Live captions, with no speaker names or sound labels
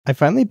I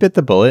finally bit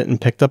the bullet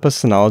and picked up a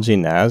Synology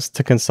NAS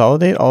to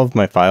consolidate all of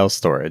my file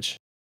storage.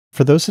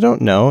 For those who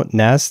don't know,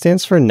 NAS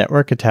stands for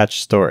Network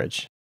Attached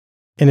Storage.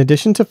 In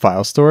addition to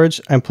file storage,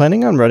 I'm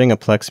planning on running a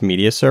Plex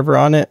media server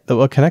on it that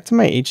will connect to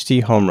my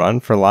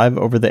HDHomeRun for live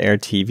over-the-air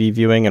TV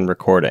viewing and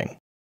recording.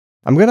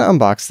 I'm going to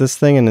unbox this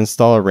thing and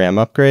install a RAM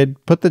upgrade,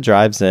 put the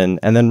drives in,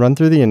 and then run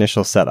through the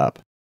initial setup.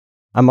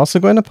 I'm also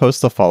going to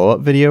post a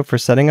follow-up video for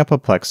setting up a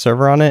Plex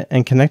server on it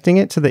and connecting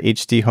it to the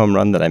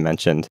HDHomeRun that I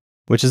mentioned,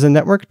 which is a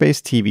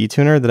network-based TV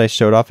tuner that I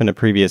showed off in a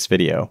previous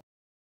video.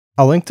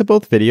 I'll link to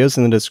both videos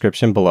in the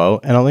description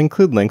below, and I'll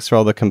include links for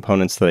all the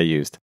components that I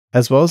used,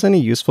 as well as any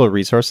useful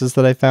resources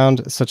that I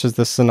found, such as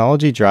the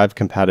Synology drive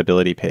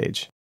compatibility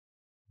page.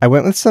 I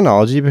went with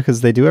Synology because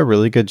they do a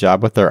really good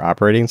job with their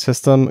operating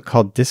system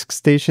called Disk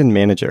Station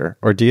Manager,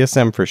 or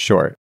DSM for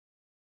short.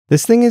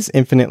 This thing is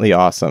infinitely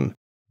awesome.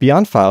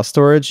 Beyond file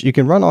storage, you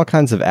can run all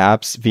kinds of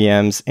apps,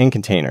 VMs, and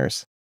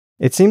containers.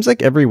 It seems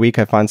like every week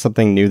I find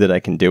something new that I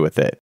can do with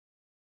it.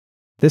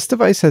 This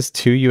device has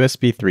two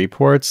USB 3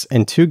 ports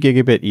and 2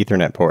 gigabit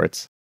Ethernet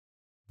ports.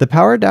 The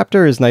power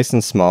adapter is nice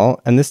and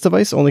small, and this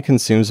device only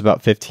consumes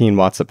about 15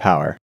 watts of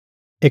power.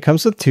 It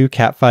comes with two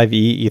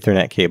Cat5e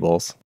Ethernet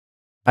cables.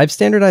 I've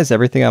standardized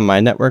everything on my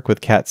network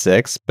with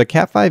Cat6, but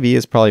Cat5e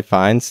is probably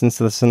fine since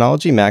the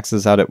Synology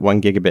maxes out at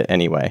 1 gigabit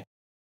anyway.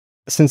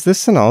 Since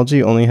this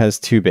Synology only has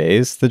 2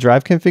 bays, the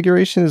drive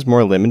configuration is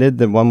more limited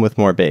than one with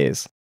more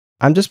bays.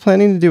 I'm just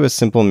planning to do a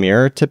simple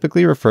mirror,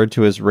 typically referred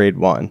to as RAID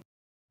 1.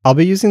 I'll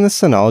be using the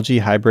Synology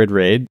Hybrid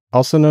RAID,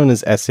 also known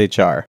as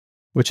SHR,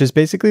 which is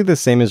basically the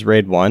same as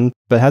RAID 1,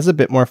 but has a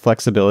bit more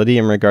flexibility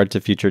in regard to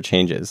future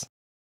changes.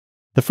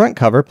 The front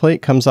cover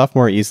plate comes off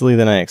more easily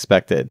than I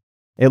expected.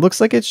 It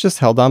looks like it's just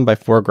held on by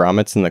 4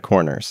 grommets in the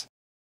corners.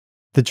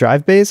 The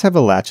drive bays have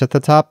a latch at the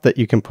top that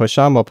you can push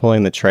on while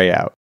pulling the tray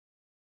out.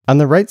 On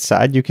the right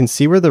side, you can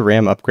see where the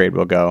RAM upgrade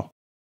will go.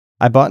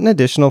 I bought an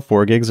additional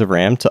 4 gigs of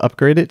RAM to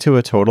upgrade it to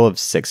a total of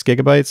 6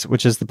 gigabytes,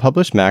 which is the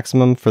published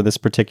maximum for this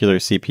particular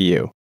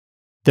CPU.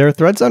 There are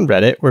threads on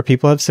Reddit where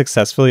people have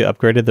successfully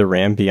upgraded the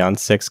RAM beyond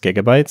 6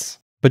 gigabytes,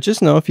 but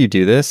just know if you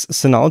do this,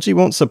 Synology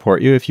won't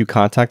support you if you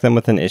contact them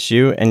with an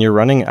issue and you're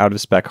running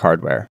out-of-spec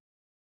hardware.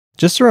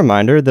 Just a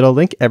reminder that I'll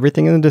link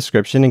everything in the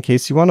description in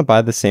case you want to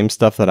buy the same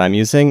stuff that I'm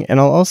using, and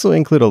I'll also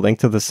include a link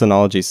to the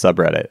Synology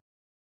subreddit.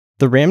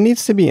 The RAM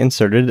needs to be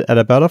inserted at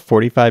about a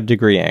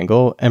 45-degree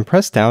angle and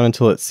pressed down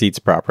until it seats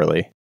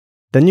properly.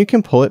 Then you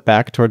can pull it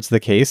back towards the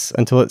case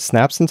until it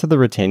snaps into the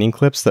retaining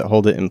clips that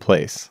hold it in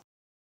place.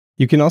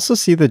 You can also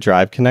see the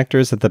drive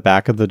connectors at the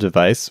back of the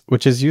device,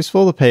 which is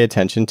useful to pay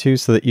attention to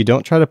so that you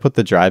don't try to put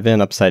the drive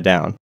in upside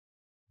down.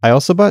 I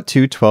also bought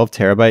two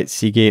 12TB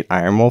Seagate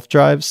Ironwolf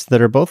drives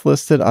that are both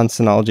listed on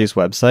Synology's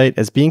website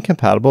as being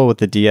compatible with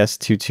the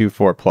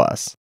DS224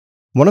 Plus.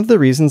 One of the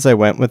reasons I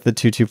went with the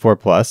 224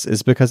 Plus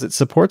is because it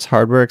supports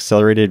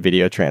hardware-accelerated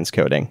video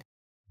transcoding.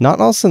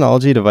 Not all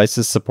Synology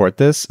devices support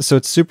this, so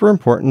it's super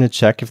important to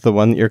check if the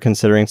one that you're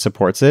considering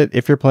supports it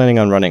if you're planning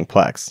on running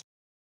Plex.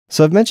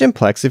 So I've mentioned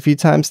Plex a few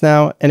times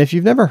now, and if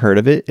you've never heard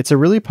of it, it's a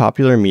really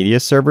popular media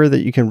server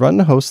that you can run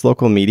to host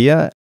local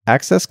media,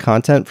 access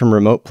content from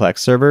remote Plex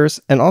servers,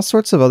 and all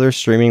sorts of other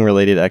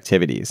streaming-related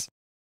activities.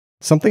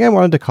 Something I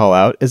wanted to call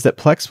out is that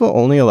Plex will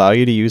only allow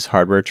you to use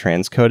hardware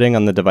transcoding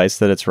on the device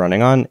that it's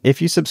running on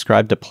if you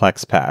subscribe to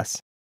Plex Pass.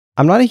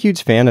 I'm not a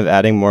huge fan of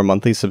adding more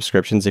monthly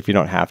subscriptions if you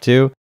don't have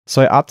to,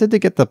 so I opted to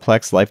get the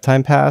Plex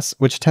Lifetime Pass,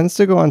 which tends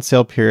to go on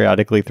sale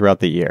periodically throughout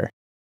the year.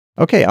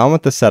 Okay, on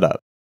with the setup.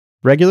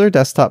 Regular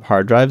desktop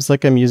hard drives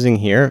like I'm using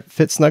here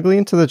fit snugly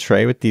into the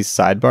tray with these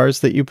sidebars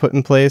that you put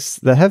in place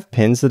that have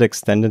pins that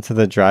extend into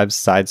the drive's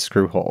side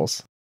screw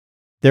holes.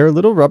 There are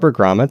little rubber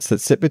grommets that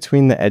sit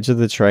between the edge of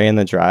the tray and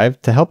the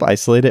drive to help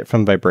isolate it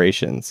from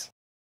vibrations.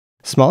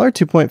 Smaller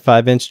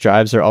 2.5-inch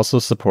drives are also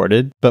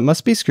supported, but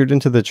must be screwed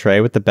into the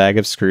tray with the bag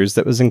of screws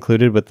that was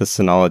included with the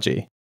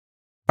Synology.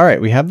 Alright,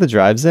 we have the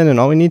drives in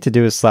and all we need to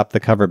do is slap the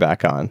cover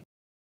back on.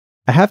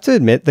 I have to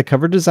admit the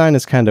cover design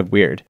is kind of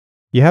weird.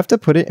 You have to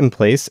put it in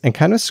place and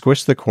kind of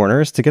squish the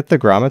corners to get the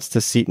grommets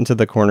to seat into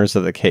the corners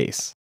of the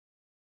case.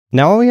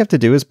 Now all we have to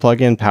do is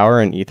plug in power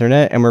and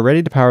Ethernet and we're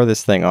ready to power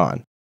this thing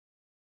on.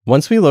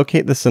 Once we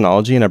locate the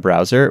Synology in a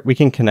browser, we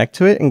can connect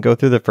to it and go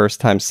through the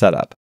first time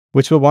setup,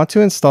 which we'll want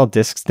to install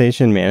Disk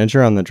Station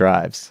Manager on the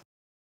drives.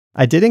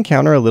 I did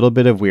encounter a little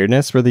bit of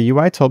weirdness where the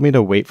UI told me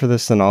to wait for the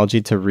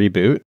Synology to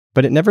reboot,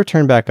 but it never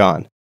turned back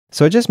on.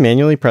 So I just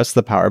manually pressed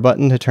the power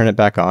button to turn it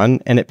back on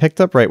and it picked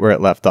up right where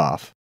it left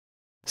off.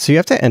 So you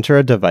have to enter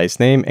a device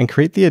name and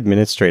create the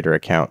administrator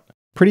account.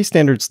 Pretty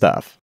standard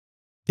stuff.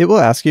 It will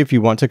ask you if you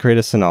want to create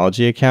a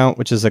Synology account,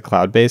 which is a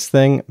cloud-based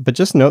thing, but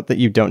just note that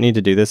you don't need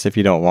to do this if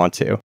you don't want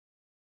to.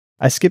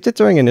 I skipped it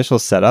during initial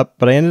setup,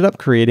 but I ended up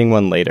creating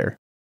one later.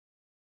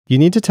 You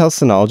need to tell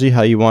Synology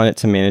how you want it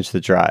to manage the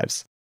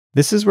drives.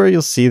 This is where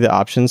you'll see the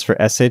options for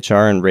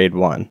SHR and RAID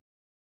 1.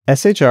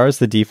 SHR is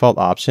the default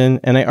option,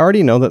 and I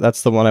already know that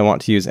that's the one I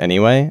want to use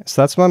anyway,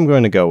 so that's what I'm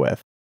going to go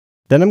with.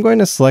 Then I'm going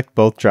to select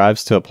both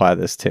drives to apply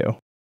this to.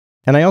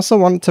 And I also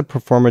wanted to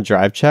perform a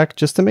drive check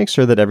just to make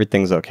sure that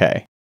everything's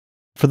okay.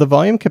 For the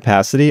volume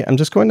capacity, I'm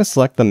just going to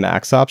select the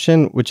max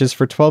option, which is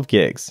for 12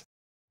 gigs.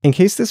 In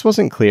case this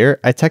wasn't clear,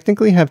 I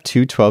technically have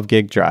two 12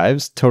 gig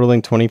drives,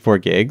 totaling 24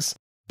 gigs,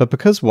 but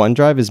because one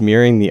drive is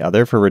mirroring the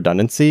other for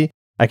redundancy,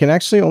 I can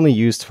actually only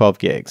use 12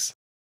 gigs.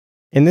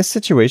 In this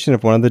situation,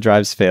 if one of the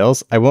drives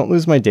fails, I won't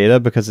lose my data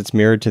because it's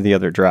mirrored to the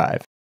other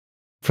drive.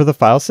 For the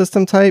file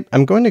system type,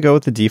 I'm going to go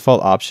with the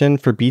default option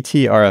for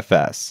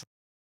BTRFS.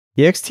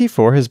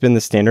 ext4 has been the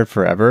standard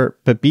forever,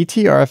 but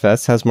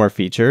BTRFS has more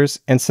features,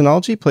 and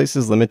Synology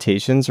places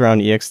limitations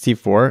around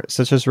ext4,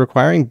 such as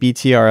requiring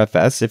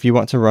BTRFS if you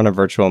want to run a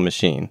virtual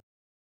machine.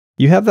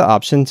 You have the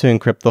option to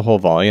encrypt the whole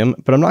volume,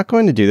 but I'm not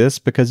going to do this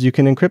because you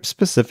can encrypt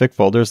specific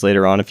folders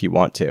later on if you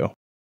want to.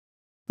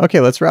 Okay,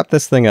 let's wrap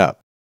this thing up.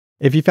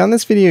 If you found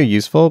this video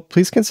useful,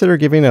 please consider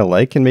giving it a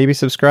like and maybe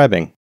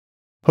subscribing.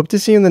 Hope to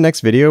see you in the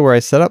next video where I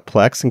set up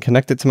Plex and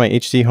connect it to my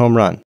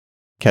HDHomeRun.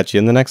 Catch you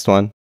in the next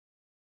one.